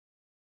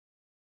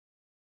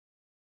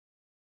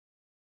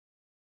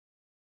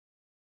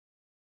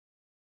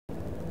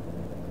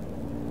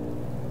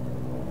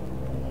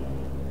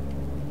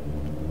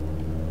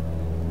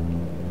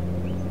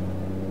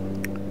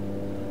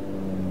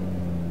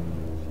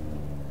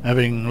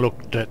Having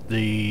looked at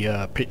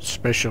the pit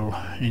special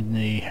in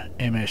the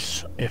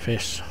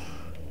MSFS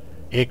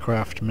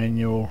aircraft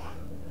manual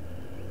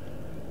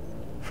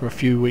for a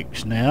few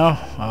weeks now,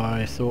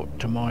 I thought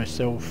to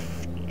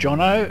myself,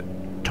 Jono,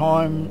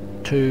 time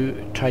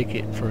to take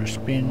it for a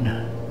spin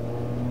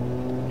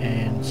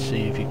and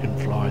see if you can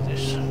fly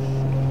this.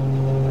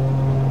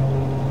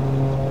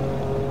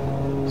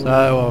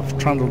 So I've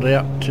trundled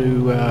out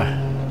to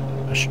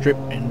a strip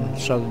in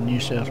southern New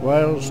South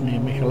Wales near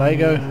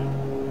Michelago,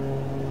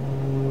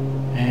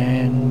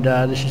 and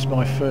this is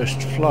my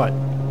first flight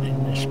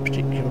in this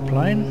particular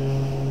plane.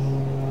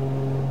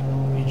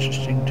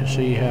 Interesting to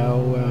see how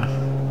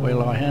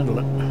well I handle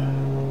it.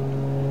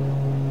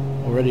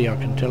 Already I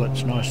can tell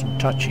it's nice and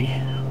touchy.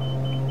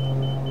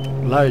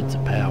 Loads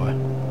of power.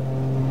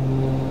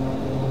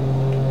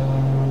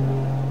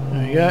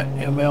 There you go,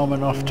 your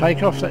Melman off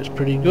takeoff, that's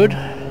pretty good.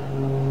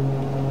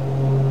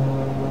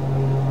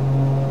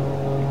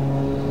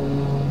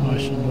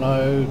 Nice and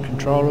low,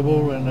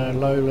 controllable, and a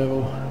low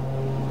level.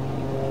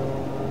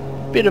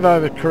 Bit of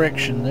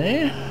overcorrection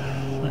there.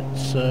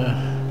 That's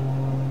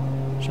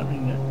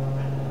something that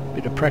a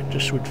bit of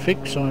practice would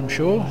fix, I'm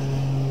sure.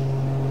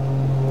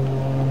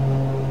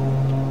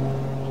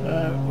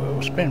 So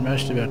we'll spend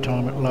most of our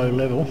time at low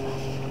level.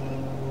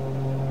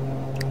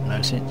 No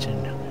sense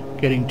in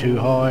getting too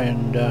high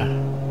and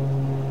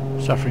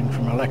suffering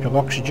from a lack of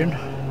oxygen.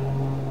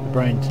 The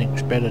brain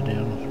thinks better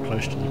down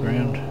close to the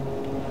ground.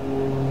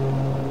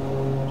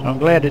 So I'm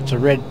glad it's a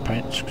red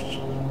paint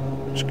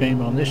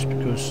scheme on this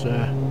because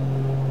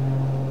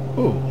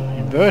oh,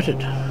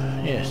 inverted,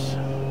 yes.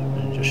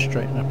 And just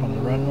straighten up on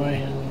the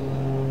runway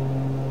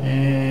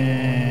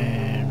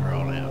and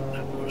roll out.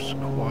 That was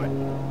quite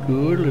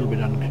good, a little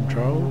bit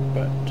uncontrolled,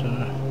 but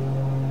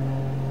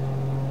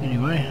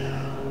anyway.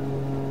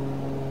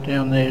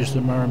 Down there's the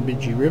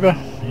Murrumbidgee River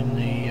in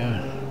the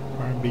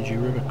Murrumbidgee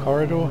River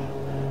corridor.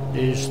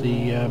 There's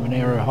the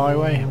Monaro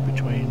Highway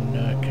between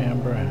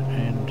Canberra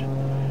and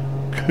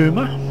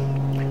Cooma,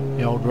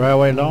 the old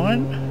railway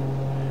line.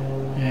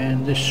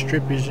 And this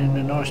strip is in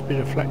a nice bit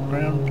of flat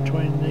ground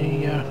between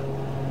the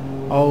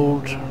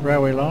old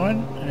railway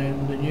line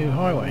and the new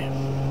highway.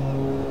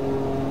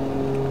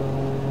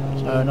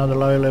 So another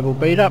low level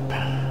beat up.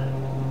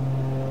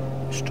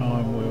 This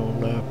time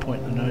we'll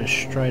point the nose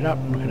straight up.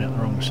 I'm looking at the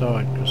wrong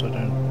side because I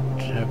don't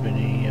have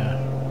any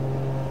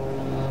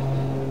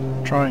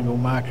triangle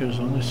markers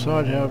on this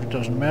side, however it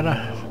doesn't matter.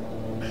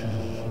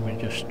 We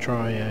just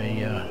try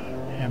a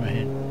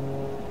hammerhead,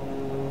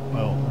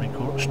 well, we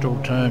call it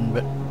stall turn,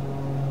 but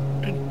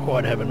didn't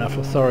quite have enough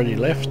authority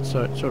left,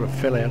 so it sort of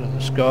fell out of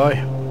the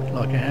sky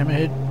like a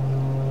hammerhead.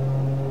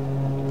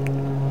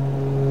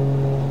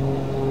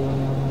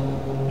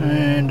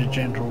 And a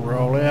gentle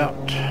roll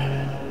out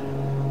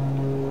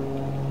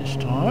this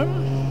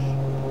time.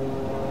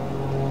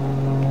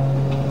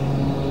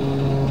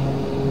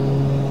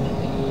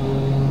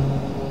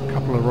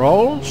 Couple of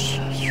rolls,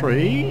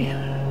 3,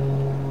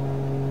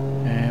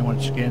 and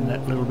once again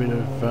that little bit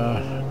of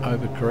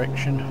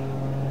overcorrection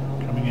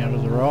coming out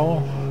of the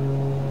roll.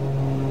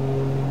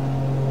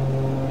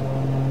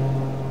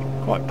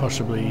 Quite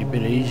possibly a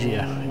bit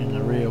easier in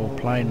the real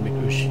plane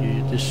because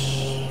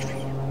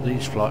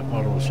these flight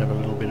models have a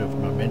little bit of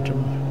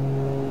momentum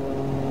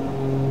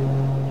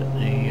that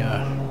the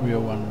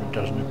real one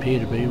doesn't appear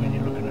to be when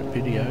you're looking at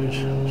videos.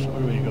 So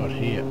what have we got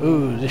here?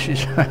 Ooh, this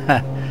is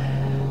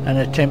an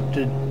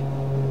attempted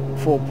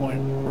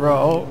 4-point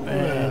roll,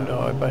 and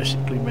I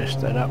basically messed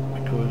that up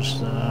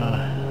because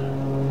I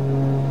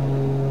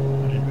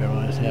didn't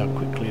realise how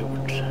quickly it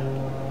would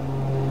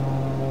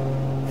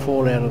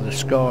fall out of the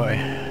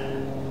sky.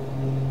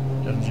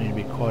 Doesn't seem to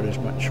be quite as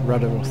much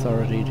rudder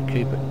authority to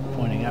keep it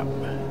pointing up.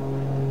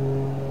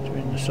 So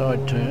in the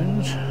side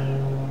turns.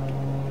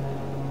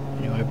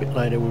 Anyway, a bit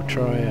later we'll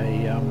try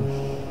a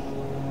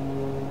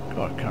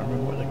God, I can't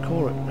remember what they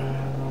call it.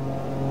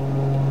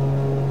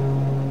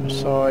 A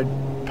side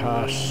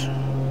pass.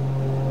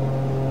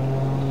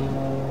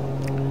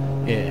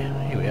 Yeah,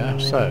 here we are.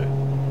 So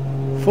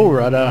full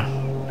rudder,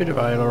 bit of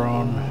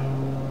aileron.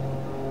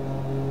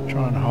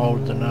 Try and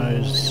hold the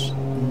nose.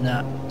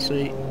 Nah,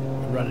 see.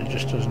 Rudder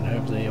just doesn't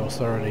have the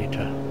authority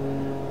to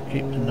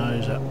keep the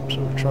nose up,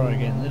 so we'll try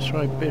again this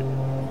way, bit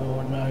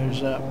more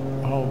nose up,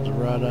 hold the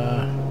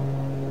rudder,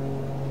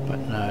 but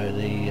no,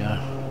 the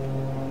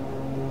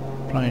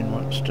plane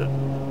wants to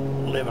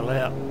level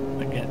out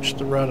against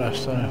the rudder,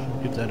 so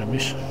we'll give that a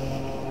miss.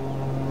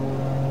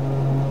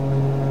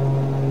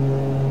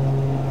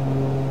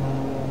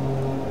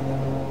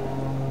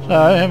 So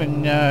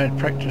having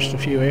practiced a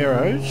few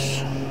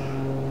aeros,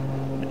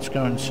 let's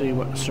go and see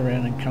what the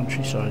surrounding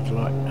countryside's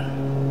like.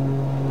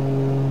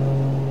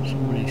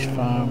 Somebody's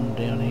farm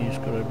down here's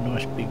got a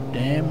nice big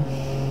dam.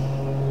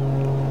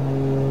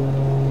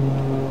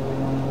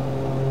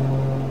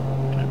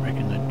 Don't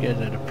reckon they'd get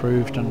that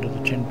approved under the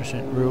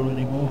 10% rule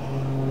anymore.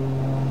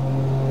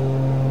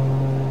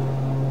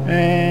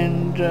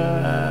 And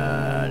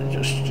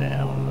just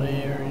down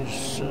there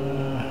is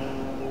the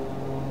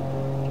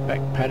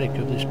back paddock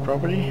of this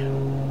property.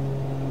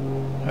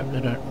 Hope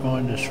they don't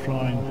mind us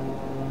flying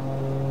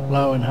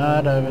low and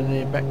hard over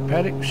their back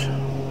paddocks,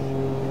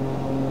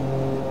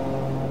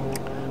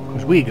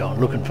 because we're going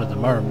looking for the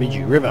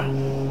Murrumbidgee River,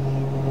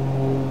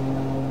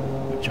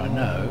 which I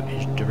know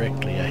is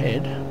directly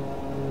ahead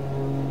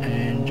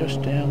and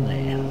just down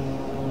there.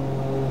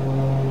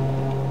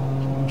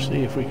 So we'll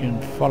see if we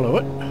can follow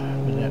it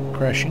without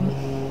crashing.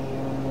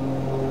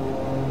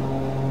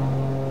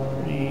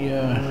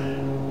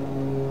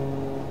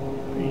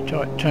 Pretty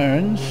tight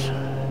turns,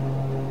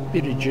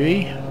 bit of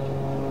G.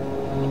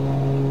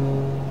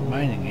 The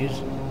main thing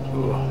is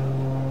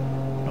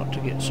not to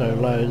get so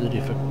low that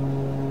if a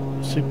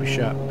super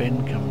sharp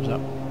bend comes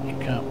up you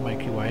can't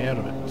make your way out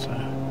of it. So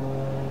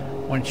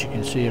once you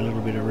can see a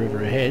little bit of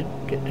river ahead,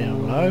 get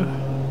down low,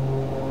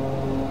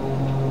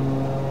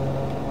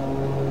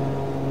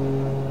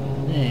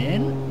 and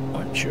then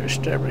once you're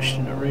established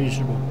in a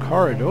reasonable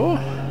corridor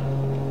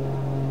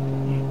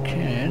you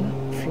can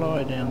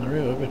fly down the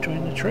river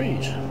between the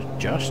trees.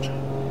 Just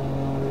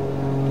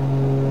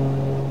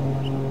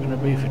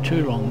be for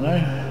too long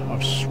though.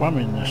 I've swum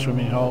in the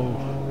swimming hole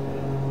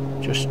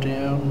just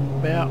down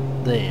about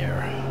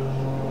there.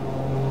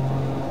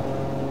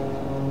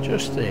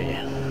 Just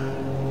there.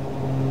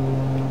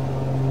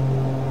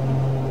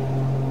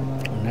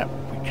 And up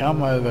we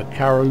come over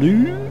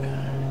Karaloo.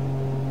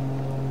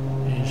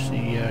 There's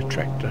the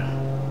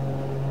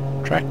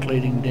track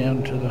leading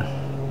down to the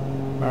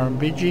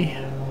Murrumbidgee.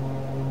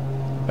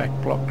 Back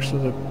blocks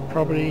of the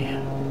property.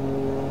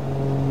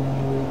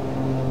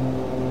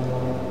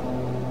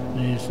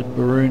 There's the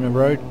Baroona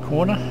Road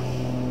corner.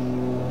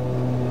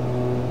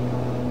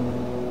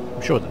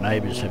 I'm sure the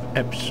neighbours have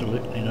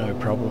absolutely no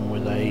problem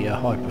with a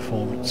high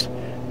performance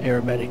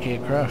aerobatic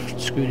aircraft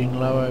scooting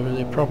low over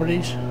their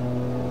properties.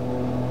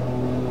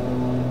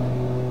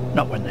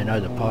 Not when they know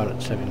the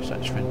pilot's having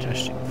such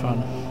fantastic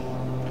fun.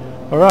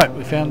 Alright,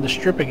 we found the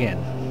strip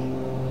again.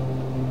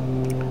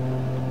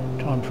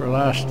 Time for a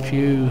last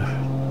few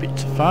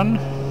bits of fun.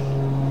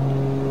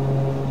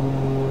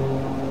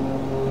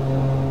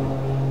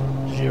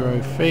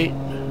 0 feet,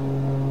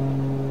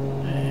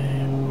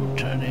 and we'll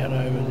turn out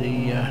over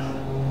the I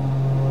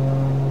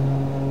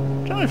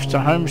don't know if it's a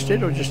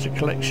homestead or just a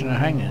collection of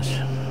hangars. I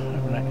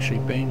haven't actually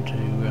been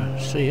to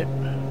see it.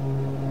 I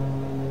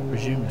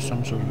presume there's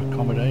some sort of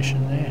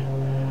accommodation there,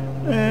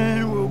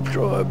 and we'll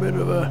try a bit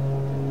of a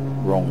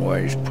wrong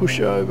ways push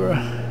over.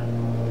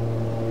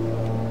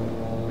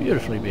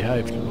 Beautifully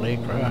behaved little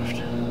aircraft.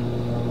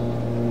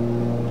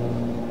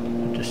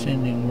 A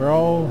descending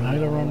roll,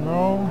 aileron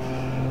roll.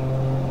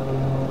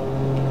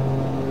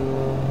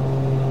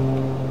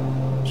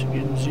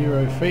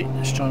 0 feet,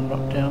 this time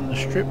not down the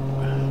strip,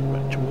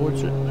 but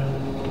towards it.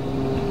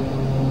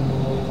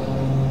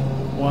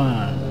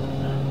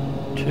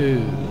 1,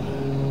 2,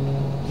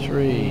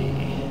 3,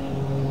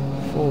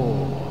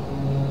 4,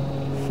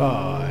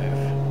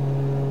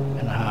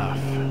 5.5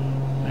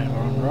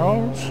 aileron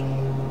rolls.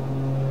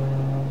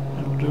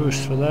 That'll do us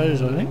for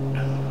those, I think.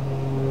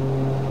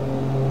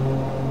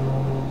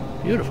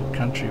 Beautiful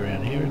country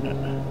around here, isn't it?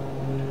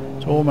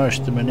 It's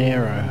almost the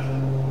Monero.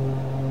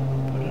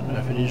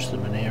 It is the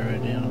Monero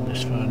down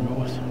this far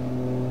north.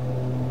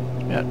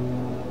 It's about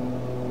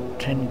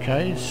 10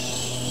 k's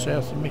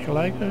south of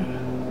Michelago.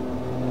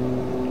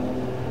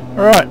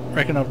 Alright,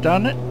 reckon I've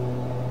done it,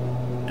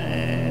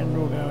 and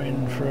we'll go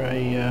in for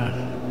a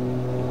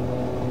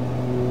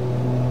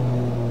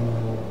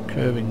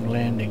curving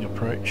landing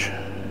approach.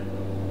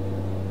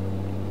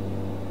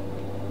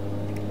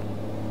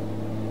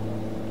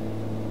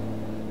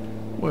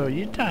 Well,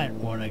 you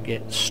don't want to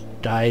get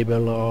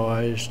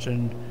stabilised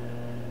and,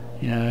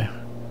 you know,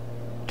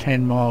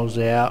 10 miles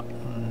out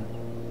and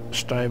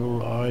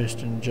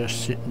stabilised and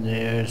just sitting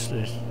there as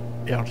the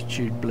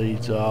altitude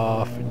bleeds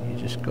off, and you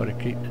just got to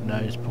keep the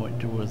nose pointing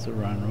towards the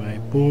runway.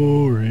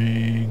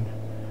 Boring.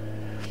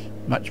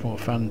 Much more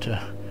fun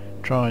to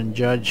try and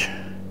judge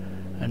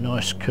a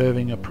nice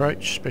curving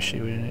approach,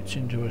 especially when it's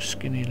into a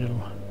skinny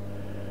little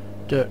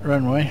dirt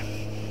runway.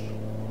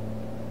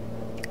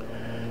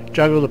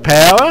 Juggle the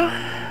power,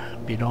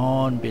 bit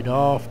on, bit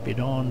off, bit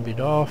on,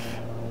 bit off.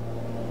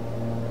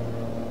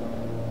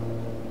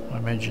 I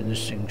imagine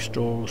this thing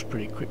stalls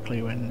pretty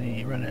quickly when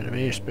you run out of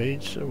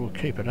airspeed, so we'll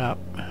keep it up.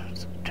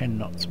 It's 10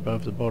 knots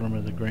above the bottom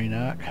of the green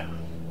arc.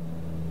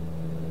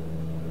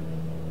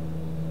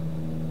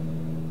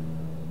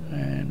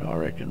 And I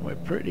reckon we're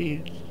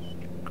pretty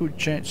good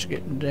chance of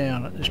getting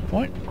down at this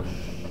point.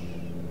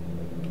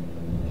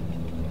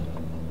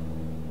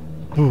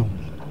 Boom.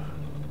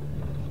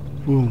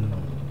 Boom.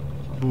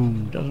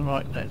 Boom. Doesn't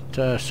like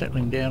that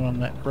settling down on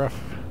that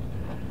rough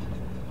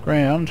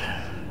ground,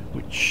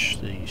 which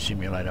the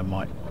simulator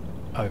might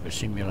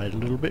over-simulate a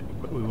little bit,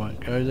 but we won't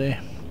go there.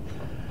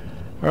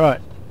 Alright,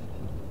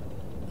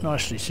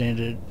 nicely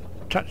centered,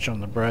 touch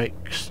on the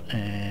brakes,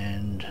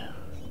 and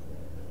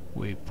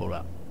we pull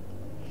up.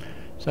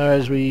 So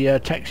as we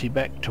taxi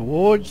back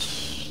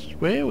towards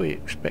where we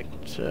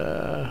expect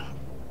a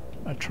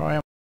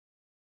triumph